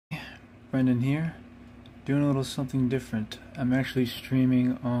Brendan here, doing a little something different. I'm actually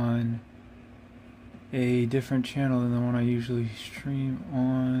streaming on a different channel than the one I usually stream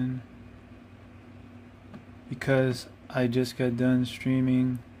on because I just got done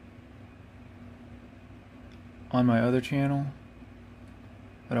streaming on my other channel,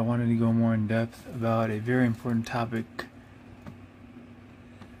 but I wanted to go more in depth about a very important topic.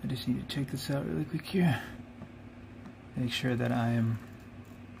 I just need to check this out really quick here. Make sure that I am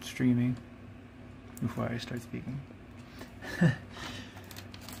streaming before I start speaking.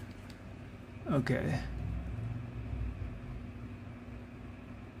 Okay.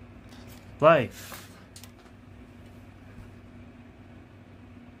 Life.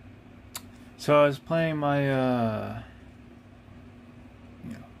 So I was playing my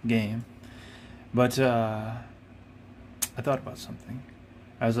game, but I thought about something.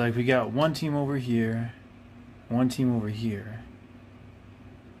 I was like, we got one team over here, one team over here.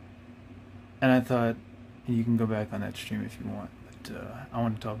 And I thought, you can go back on that stream if you want, but I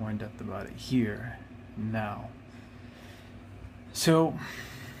want to talk more in depth about it here, now. So,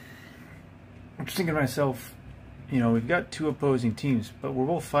 I'm just thinking to myself, we've got two opposing teams, but we're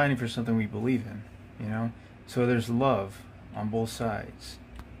both fighting for something we believe in, So there's love on both sides.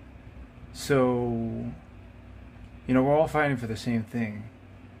 So, we're all fighting for the same thing.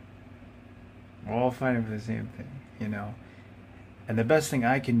 We're all fighting for the same thing, And the best thing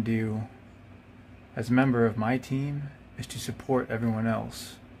I can do as a member of my team is to support everyone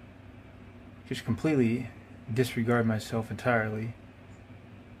else. Just completely disregard myself entirely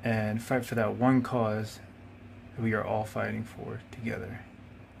and fight for that one cause that we are all fighting for together.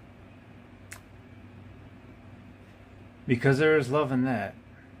 Because there is love in that.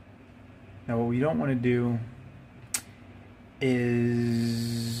 Now what we don't want to do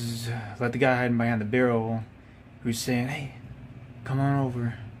is let the guy hiding behind the barrel who's saying, hey, come on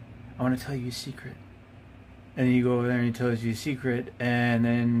over, I want to tell you a secret. And then you go over there and he tells you a secret, and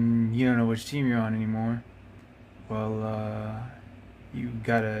then you don't know which team you're on anymore. Well, you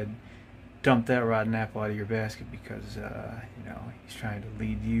gotta dump that rotten apple out of your basket because, he's trying to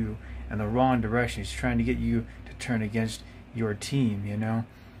lead you in the wrong direction. He's trying to get you to turn against your team,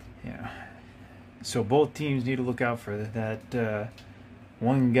 So both teams need to look out for that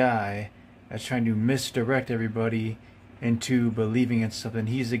one guy that's trying to misdirect everybody into believing in something.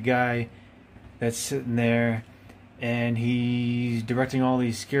 He's the guy that's sitting there and he's directing all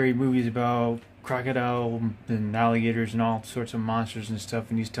these scary movies about crocodile and alligators and all sorts of monsters and stuff,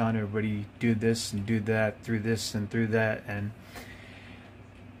 and he's telling everybody do this and do that through this and through that, and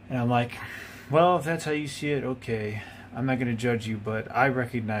I'm like, well, if that's how you see it, okay, I'm not going to judge you, but I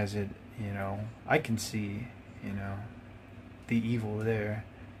recognize it, I can see, the evil there,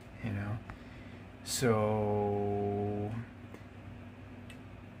 so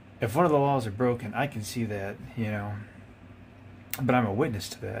if one of the laws are broken, I can see that, but I'm a witness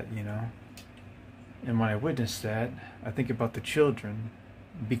to that, and when I witness that, I think about the children,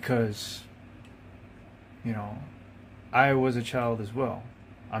 because, I was a child as well.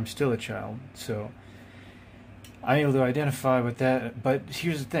 I'm still a child, so I'm able to identify with that, but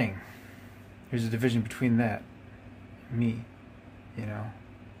here's the thing. Here's a division between that, me,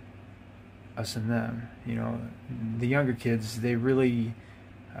 us and them, the younger kids, they really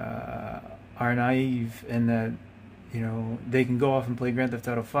are naive in that, they can go off and play Grand Theft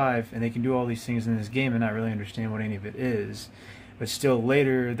Auto 5 and they can do all these things in this game and not really understand what any of it is, but still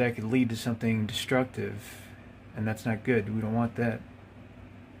later that could lead to something destructive, and that's not good. We don't want that.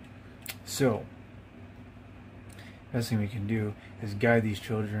 So the best thing we can do is guide these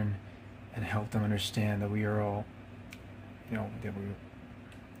children and help them understand that we are all, that we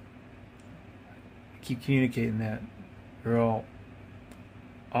keep communicating that we're all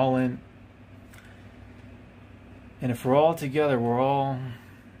in, and if we're all together, we're all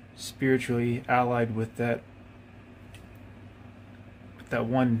spiritually allied with that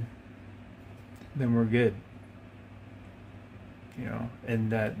one, then we're good,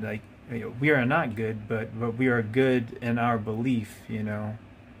 and that, like, we are not good, but we are good in our belief, that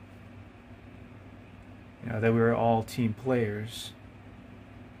we are all team players,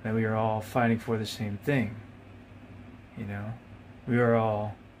 that we are all fighting for the same thing, we are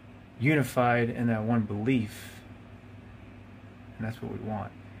all unified in that one belief, and that's what we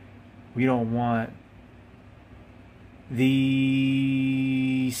want. We don't want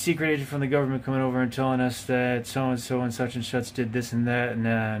the secret agent from the government coming over and telling us that so-and-so and such and such did this and that, and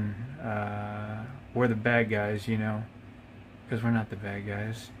then we're the bad guys, because we're not the bad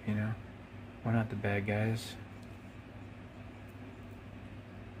guys, we're not the bad guys.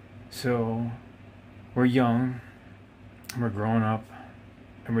 So we're young, we're growing up,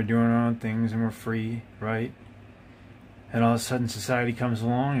 and we're doing our own things and we're free, right? And all of a sudden society comes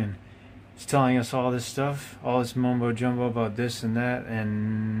along and it's telling us all this stuff, all this mumbo jumbo about this and that,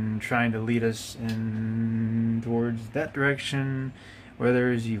 and trying to lead us in towards that direction where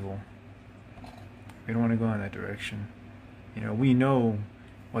there is evil. We don't want to go in that direction. You know, we know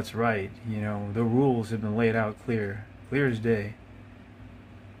what's right. You know, the rules have been laid out clear as day.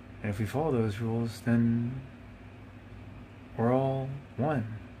 And if we follow those rules, then we're all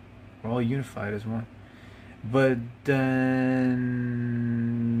one. We're all unified as one. But then,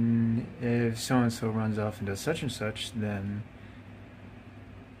 if so-and-so runs off and does such and such, then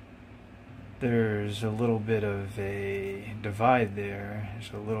there's a little bit of a divide there.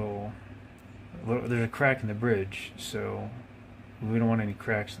 There's a crack in the bridge, so we don't want any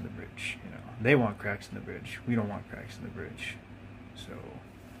cracks in the bridge. You know, they want cracks in the bridge. We don't want cracks in the bridge.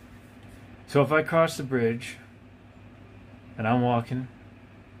 So if I cross the bridge and I'm walking,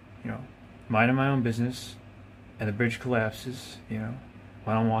 you know, minding my own business, and the bridge collapses, you know,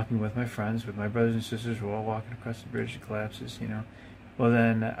 while I'm walking with my friends, with my brothers and sisters, we're all walking across the bridge, it collapses, you know, well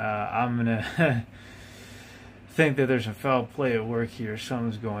then I'm gonna think that there's some foul play at work here,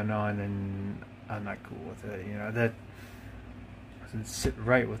 something's going on, and I'm not cool with it, you know, that doesn't sit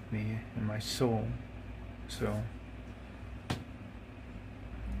right with me in my soul. So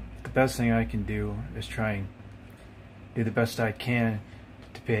the best thing I can do is try and do the best I can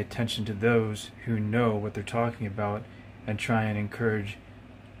to pay attention to those who know what they're talking about and try and encourage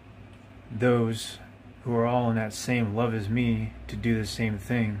those who are all in that same love as me to do the same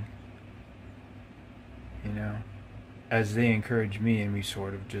thing, you know, as they encourage me, and we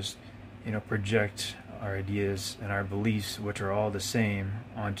sort of just, you know, project our ideas and our beliefs, which are all the same,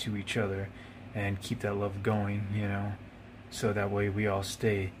 onto each other and keep that love going, you know, so that way we all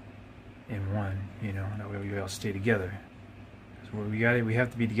stay in one, you know, that way we all stay together. We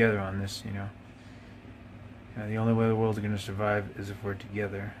have to be together on this, you know. The only way the world's going to survive is if we're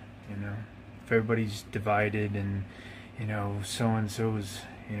together, you know. If everybody's divided and, you know, so-and-so's,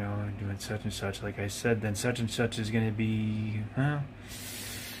 you know, doing such and such, like I said, then such and such is going to be, well,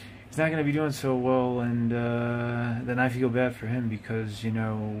 he's not going to be doing so well, and then I feel bad for him because, you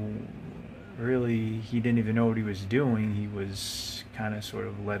know, really he didn't even know what he was doing. He was kind of sort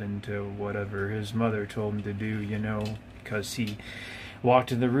of led into whatever his mother told him to do, you know, because he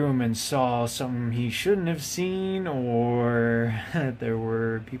walked in the room and saw something he shouldn't have seen, or there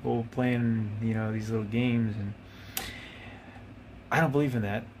were people playing, you know, these little games, and I don't believe in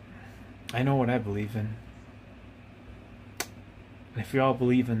that. I know what I believe in. And if we all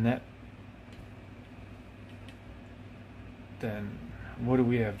believe in that, then what do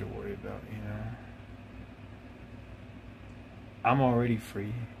we have to worry about, you know? I'm already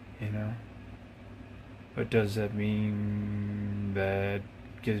free, you know? But does that mean that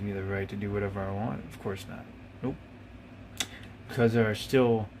gives me the right to do whatever I want? Of course not. Nope. Because there are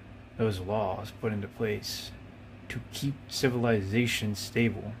still those laws put into place to keep civilization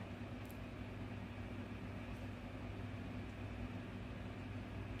stable.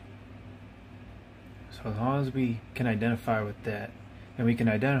 So as long as we can identify with that, and we can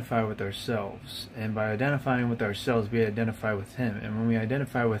identify with ourselves, and by identifying with ourselves we identify with him, and when we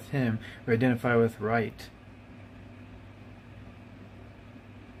identify with him we identify with right.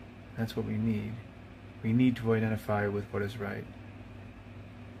 That's what we need. We need to identify with what is right.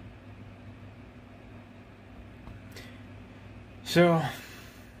 So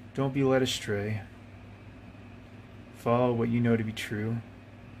don't be led astray. Follow what you know to be true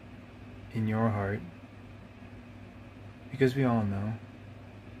in your heart, because we all know.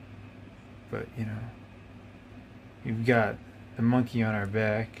 But, you know, you've got the monkey on our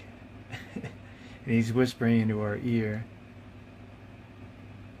back and he's whispering into our ear.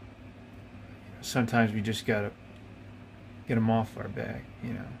 Sometimes we just gotta get him off our back,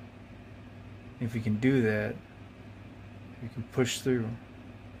 you know. If we can do that, we can push through,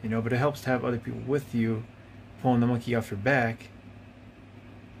 you know. But it helps to have other people with you pulling the monkey off your back,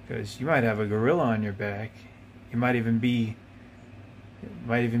 because you might have a gorilla on your back. You might even be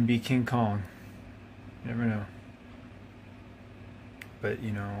King Kong. You never know. But,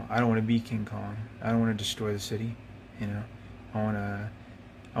 you know, I don't want to be King Kong. I don't want to destroy the city, you know.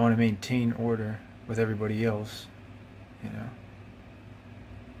 I want to maintain order with everybody else, you know.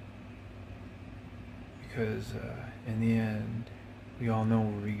 Because in the end, we all know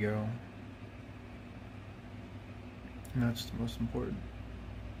where we go. And that's the most important.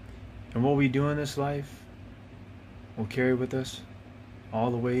 And what we do in this life will carry with us all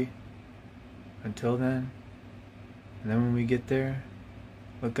the way until then. And then when we get there,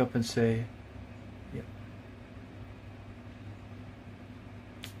 look up and say, yep,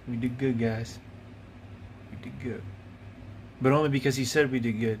 We did good, guys. We did good. But only because he said we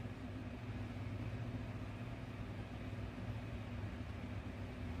did good.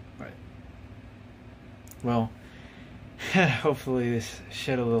 Right. Well, hopefully this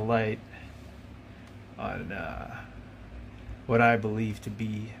shed a little light on what I believe to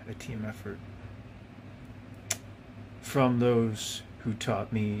be a team effort from those who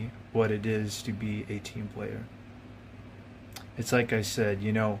taught me what it is to be a team player. It's like I said,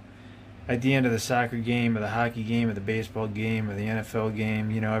 you know, at the end of the soccer game or the hockey game or the baseball game or the NFL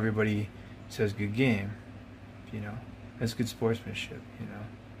game, you know, everybody says good game. You know, that's good sportsmanship, you know.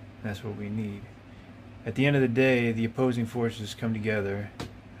 That's what we need. At the end of the day, the opposing forces come together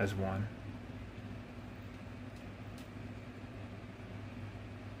as one.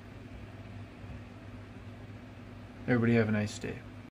 Everybody have a nice day.